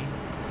the way.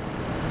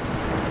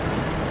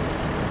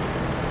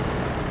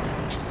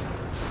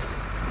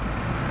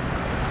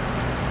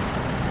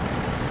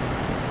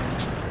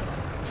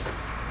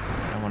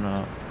 I want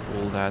to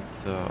pull that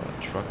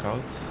truck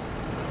out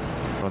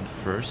front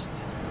first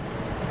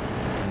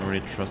and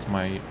really trust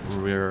my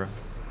rear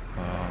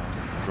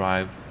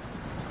drive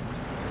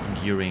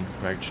gearing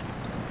to actually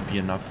be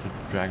enough to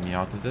drag me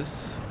out of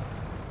this.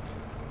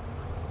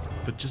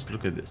 But just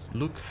look at this.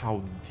 Look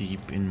how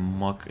deep in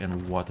muck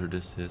and water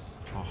this is.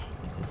 Oh,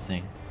 it's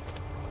insane.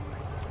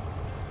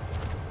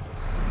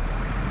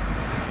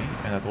 Okay,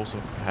 and that also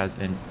has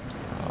a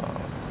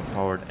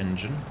powered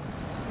engine.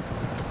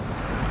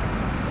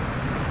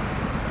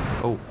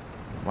 Oh,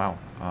 wow.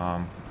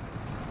 I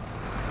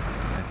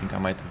think I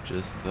might have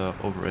just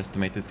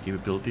overestimated its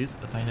capabilities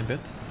a tiny bit.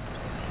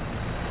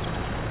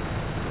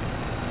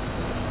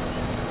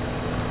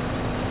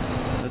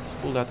 Let's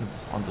pull that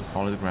onto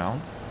solid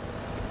ground.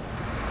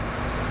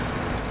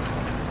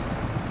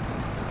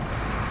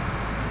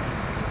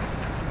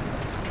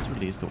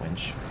 Release the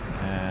winch,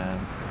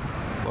 and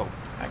well,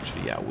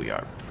 actually, yeah, we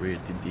are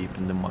pretty deep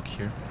in the muck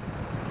here,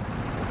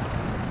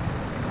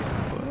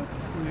 but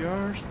we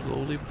are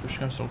slowly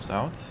pushing ourselves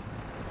out.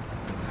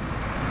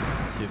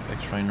 Let's see if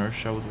extra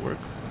inertia would work.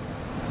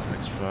 Some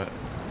extra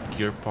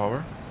gear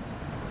power.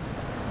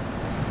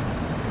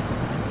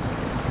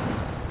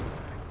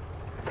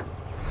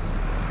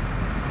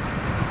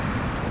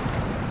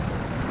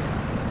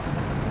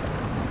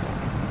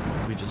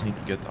 We just need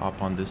to get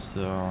up on this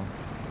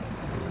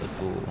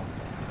little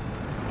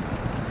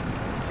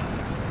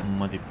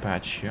muddy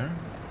patch here,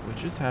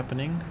 which is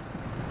happening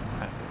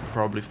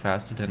probably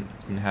faster than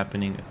it's been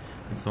happening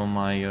in some of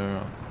my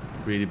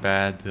really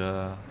bad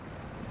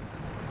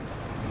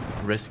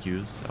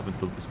rescues up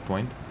until this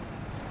point.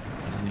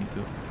 I just need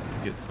to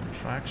get some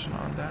traction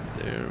on that.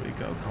 There we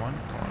go. Come on,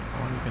 come on,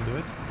 come on, you can do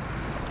it.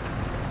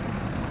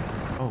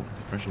 Oh,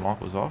 differential lock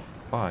was off.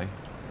 Bye.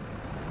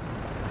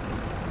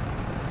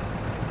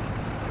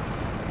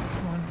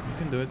 Come on, you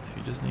can do it.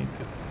 You just need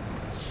to.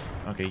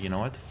 Okay, you know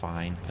what?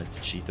 Fine. Let's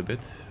cheat a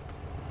bit.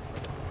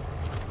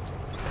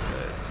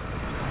 Let's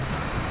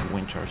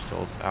winch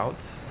ourselves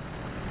out.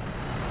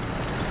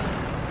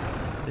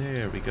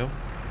 There we go.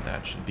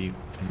 That should be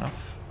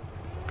enough.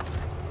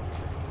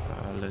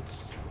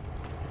 Let's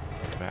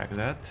drag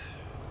that.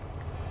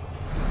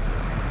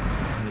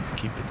 Let's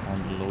keep it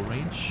on the low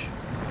range.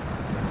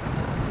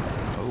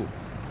 Oh.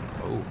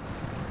 Oh.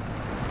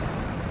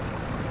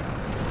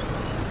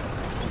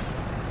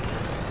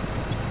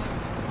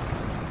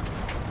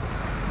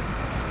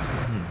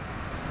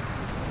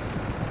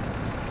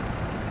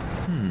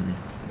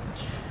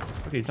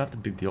 Okay, it's not a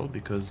big deal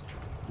because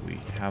we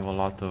have a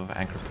lot of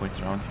anchor points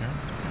around here.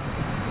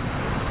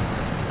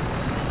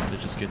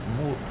 Let's just get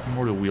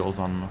more the wheels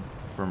on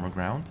firmer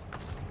ground.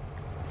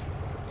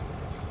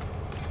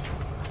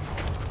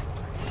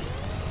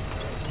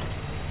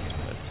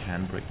 Let's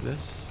handbrake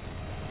this.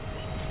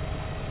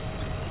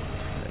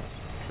 Let's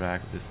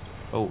drag this.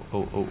 Oh,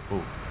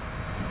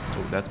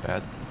 that's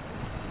bad.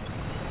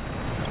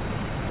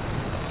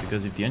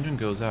 Because if the engine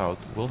goes out,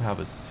 we'll have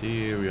a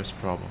serious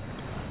problem.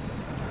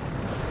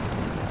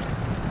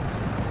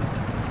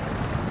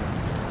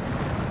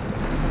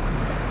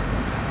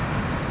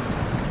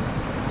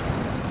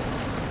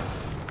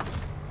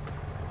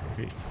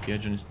 The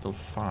engine is still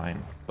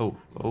fine. Oh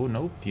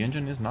no, the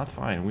engine is not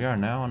fine. We are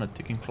now on a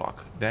ticking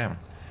clock. Damn.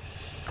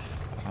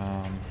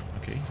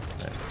 Okay,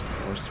 let's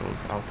force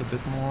ourselves out a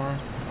bit more.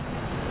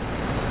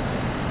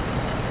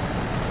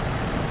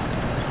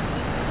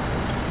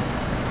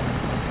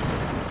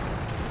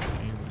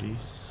 Okay,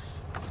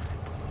 release.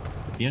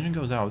 If the engine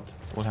goes out,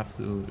 we'll have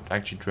to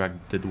actually drag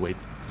dead weight.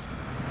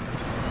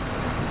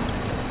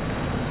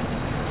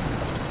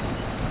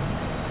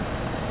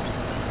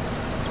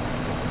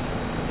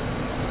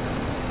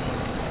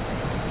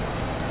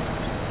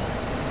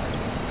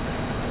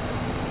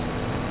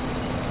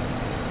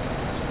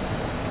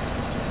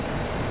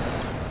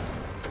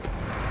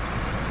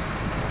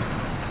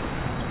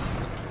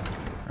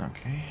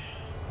 Okay,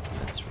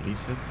 let's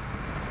release it.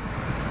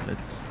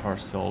 Let's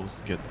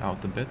ourselves get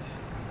out a bit.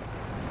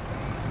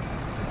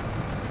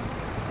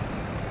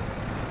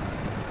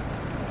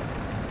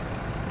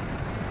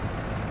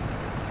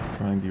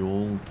 Trying the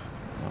old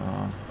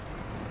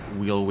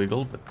wheel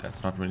wiggle, but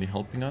that's not really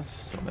helping us,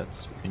 so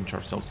let's inch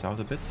ourselves out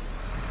a bit.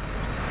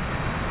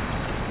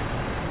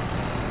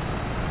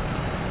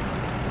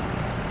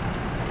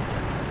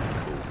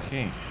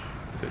 Okay,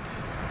 good.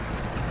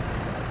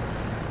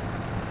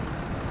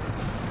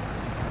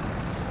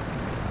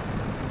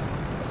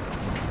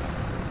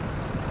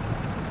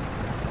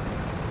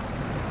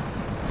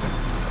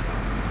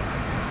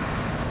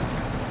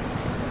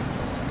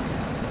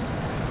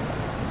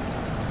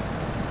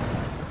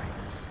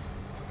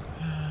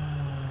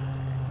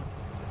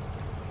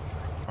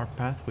 Our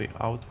pathway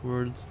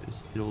outwards is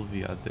still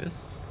via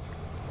this.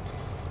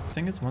 The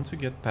thing is, once we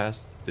get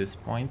past this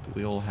point,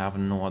 we'll have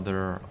no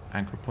other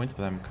anchor points,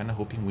 but I'm kind of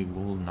hoping we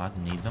will not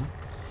need them.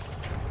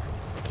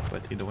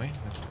 But either way,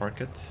 let's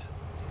park it.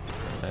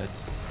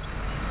 Let's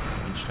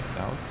inch that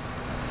out.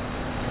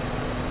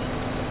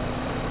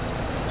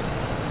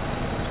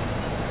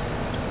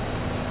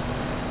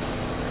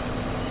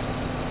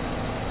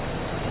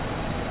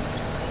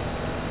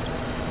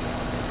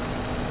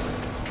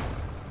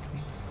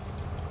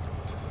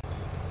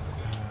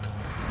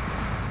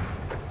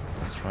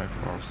 Try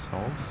for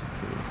ourselves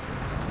to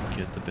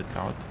get a bit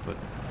out, but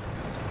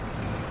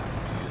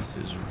this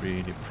is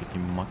really pretty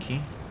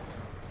mucky.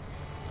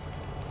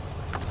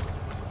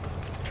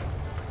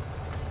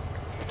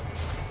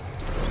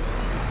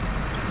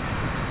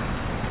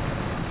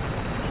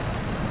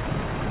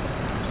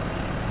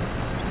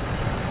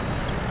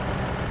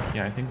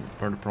 Yeah, I think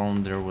part of the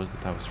problem there was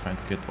that I was trying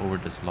to get over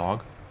this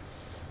log.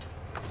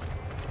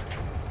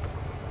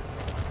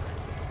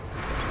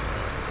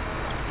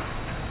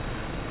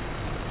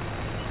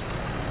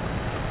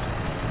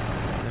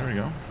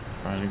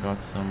 Finally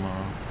got some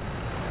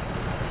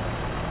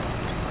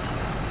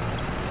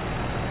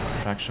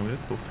traction with it.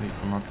 Hopefully it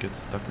will not get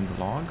stuck in the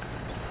log.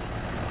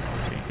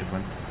 Okay, it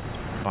went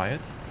by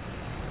it.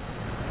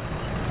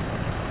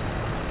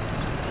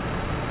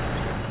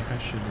 I think I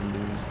should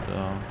lose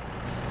the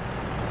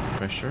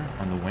pressure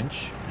on the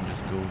winch and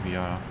just go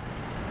via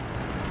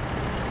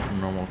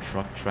normal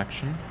truck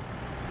traction.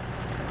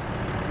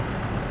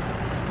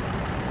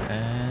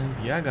 And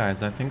yeah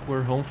guys, I think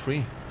we're home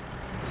free.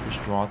 Switch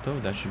to auto,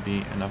 that should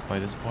be enough by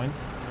this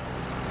point.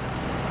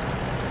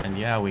 And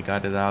yeah, we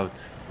got it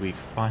out. We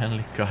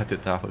finally got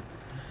it out.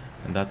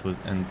 And that was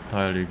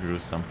entirely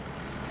gruesome.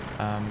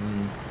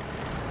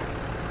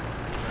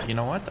 You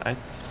know what?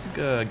 This is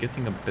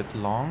getting a bit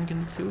long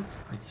in the tooth.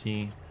 Let's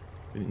see.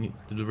 We need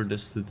to deliver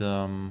this to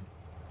the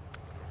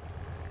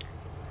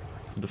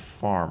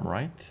farm,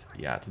 right?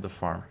 Yeah, to the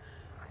farm.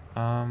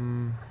 You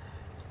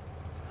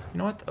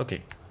know what?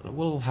 Okay.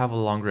 We'll have a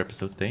longer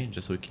episode today,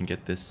 just so we can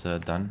get this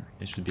done.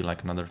 It should be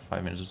like another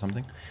 5 minutes or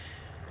something.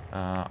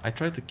 I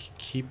try to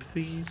keep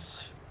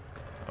these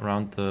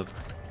around the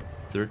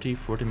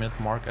 30-40 minute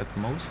mark at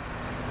most.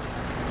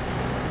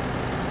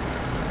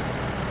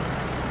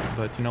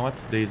 But you know what?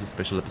 Today is a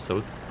special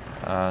episode,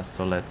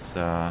 so let's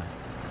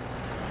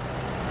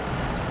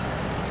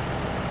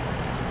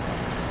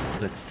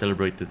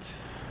celebrate it.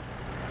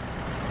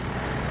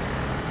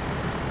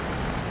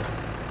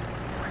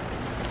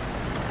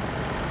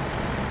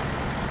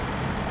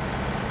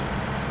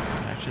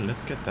 Actually,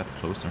 let's get that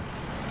closer.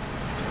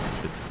 It's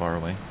a bit far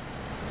away.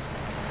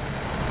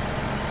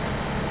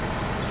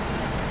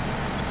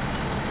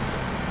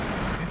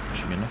 Okay, that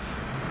should be enough.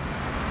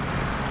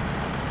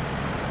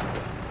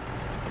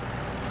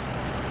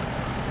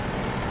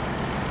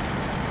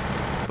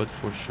 But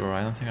for sure,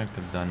 I don't think I could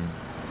have done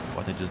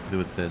what I just did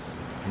with this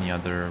with any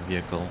other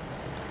vehicle,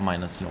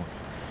 minus, you know,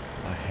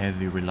 a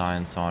heavy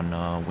reliance on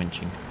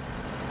winching.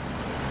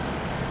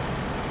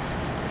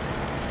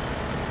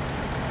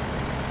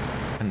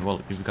 And well,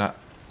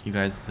 you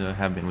guys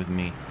have been with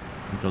me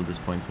until this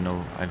point, you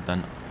know I've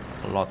done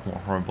a lot more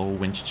horrible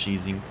winch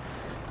cheesing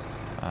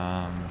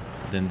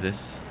than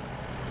this.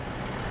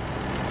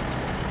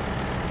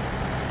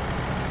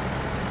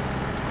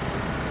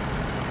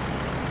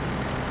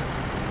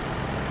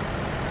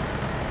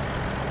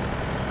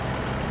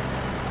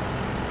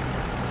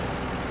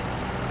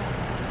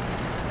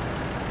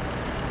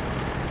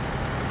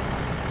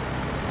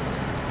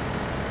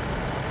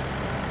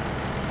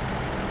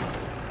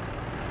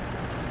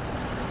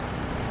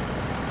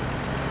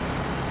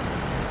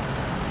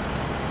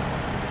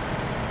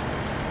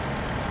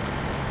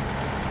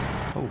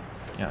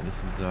 Yeah,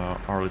 this is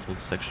our little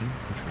section,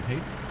 which we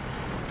hate.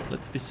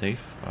 Let's be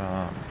safe.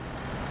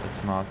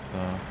 Let's not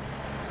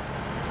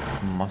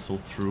muscle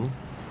through.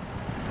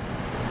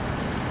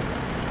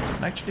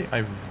 And actually,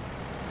 I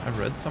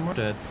read somewhere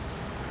that...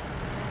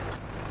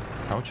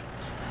 Ouch.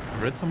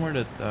 I read somewhere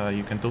that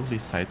you can totally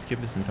sideskip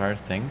this entire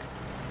thing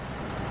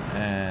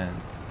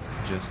and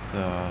just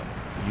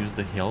use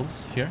the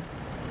hills here.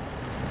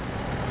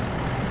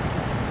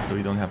 So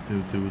you don't have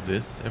to do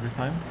this every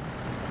time.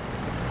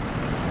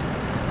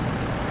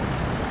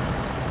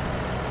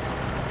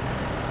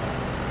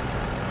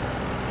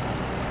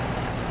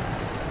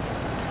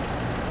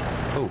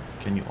 Oh,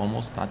 can you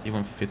almost not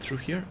even fit through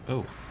here?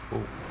 Oh.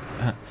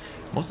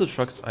 Most of the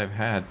trucks I've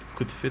had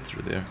could fit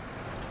through there.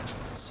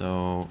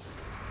 So...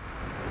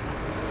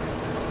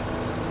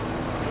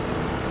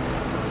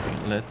 okay,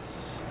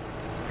 let's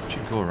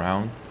actually go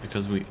around,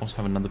 because we also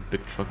have another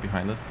big truck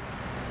behind us,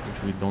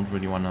 which we don't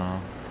really want to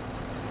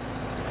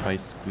try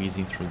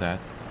squeezing through that.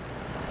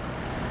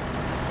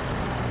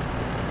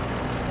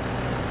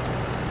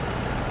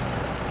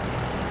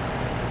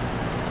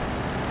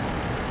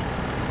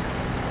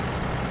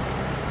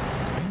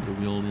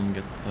 Wheel didn't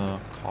get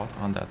caught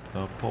on that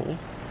pole.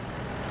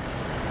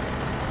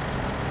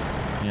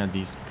 Yeah,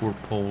 these poor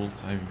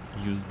poles, I've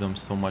used them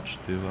so much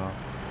to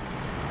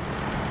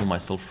pull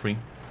myself free.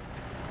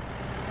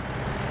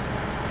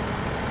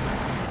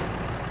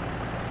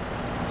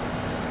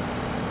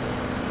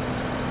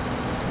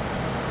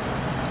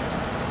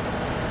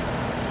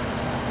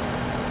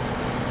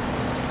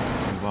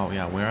 Wow,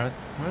 yeah, we're at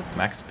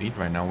max speed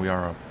right now. We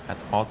are at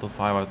auto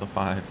 5 out of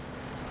 5.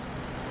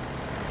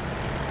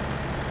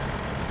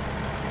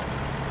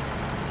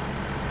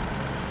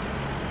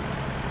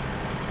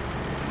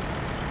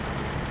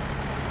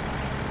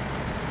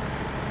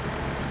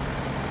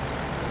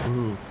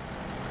 Ooh.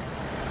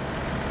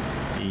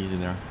 Easy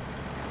there.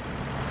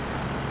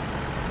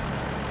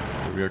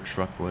 The rear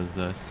truck was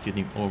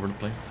skidding all over the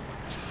place.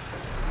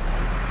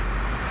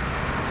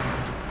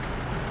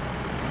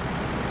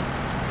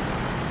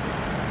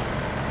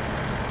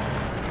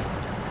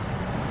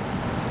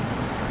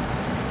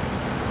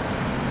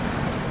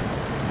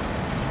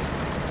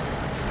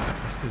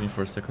 Excuse me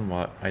for a second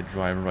while I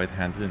drive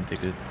right-handed and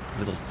take a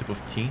little sip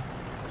of tea.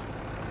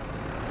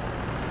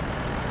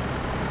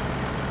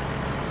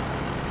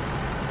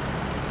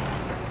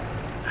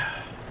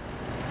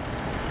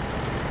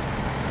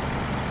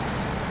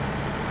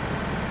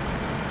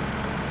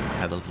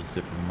 Had a little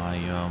sip of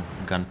my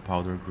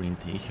gunpowder green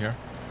tea here.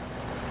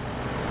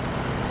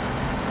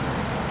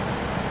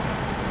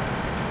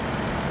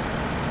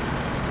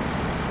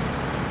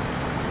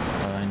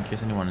 In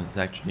case anyone is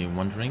actually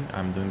wondering,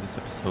 I'm doing this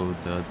episode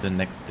the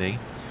next day.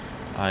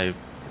 I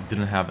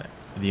didn't have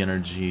the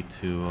energy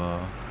to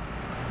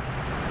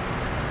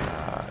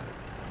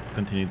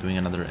continue doing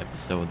another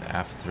episode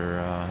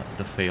after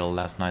the fail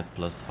last night,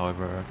 plus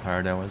however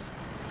tired I was.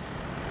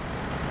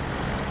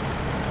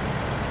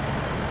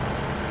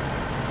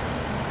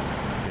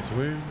 So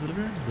where is the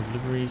delivery? Is the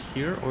delivery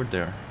here or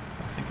there?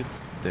 I think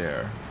it's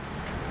there.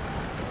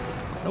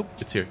 Nope,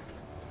 it's here.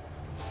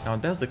 Now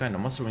that's the kind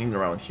of muscling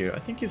around here. I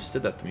think you've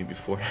said that to me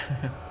before.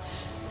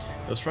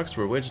 Those trucks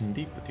were wedged in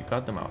deep, but you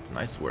got them out.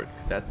 Nice work.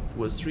 That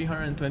was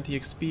 320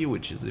 XP,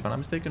 which is, if I'm not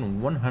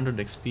mistaken, 100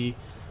 XP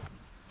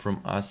from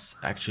us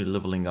actually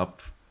leveling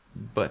up.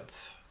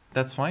 But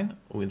that's fine.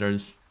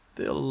 There's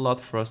still a lot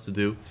for us to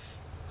do.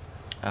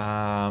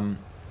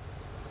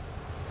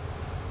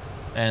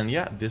 And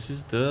yeah, this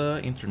is the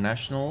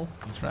international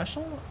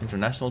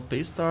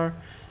Paystar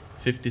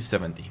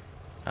 5070.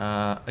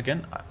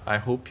 Again, I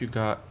hope you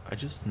got... I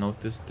just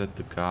noticed that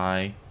the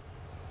guy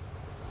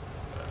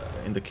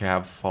in the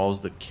cab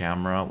follows the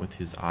camera with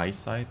his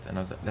eyesight, and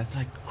I was like, that's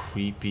like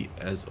creepy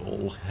as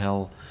all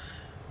hell.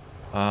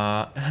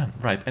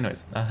 Right,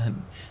 anyways,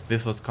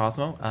 this was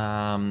Cosmo.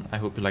 I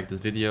hope you liked this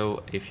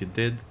video. If you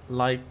did,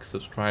 like,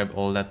 subscribe,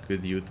 all that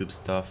good YouTube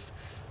stuff.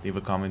 Leave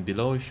a comment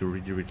below if you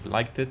really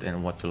liked it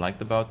and what you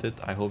liked about it.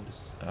 I hope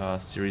this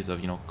series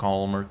of, you know,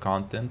 calmer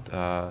content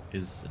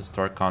is a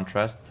stark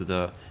contrast to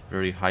the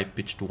very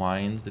high-pitched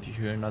whines that you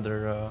hear in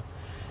other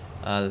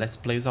Let's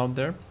Plays out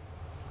there.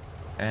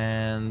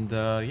 And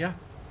yeah,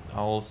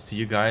 I'll see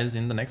you guys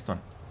in the next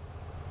one.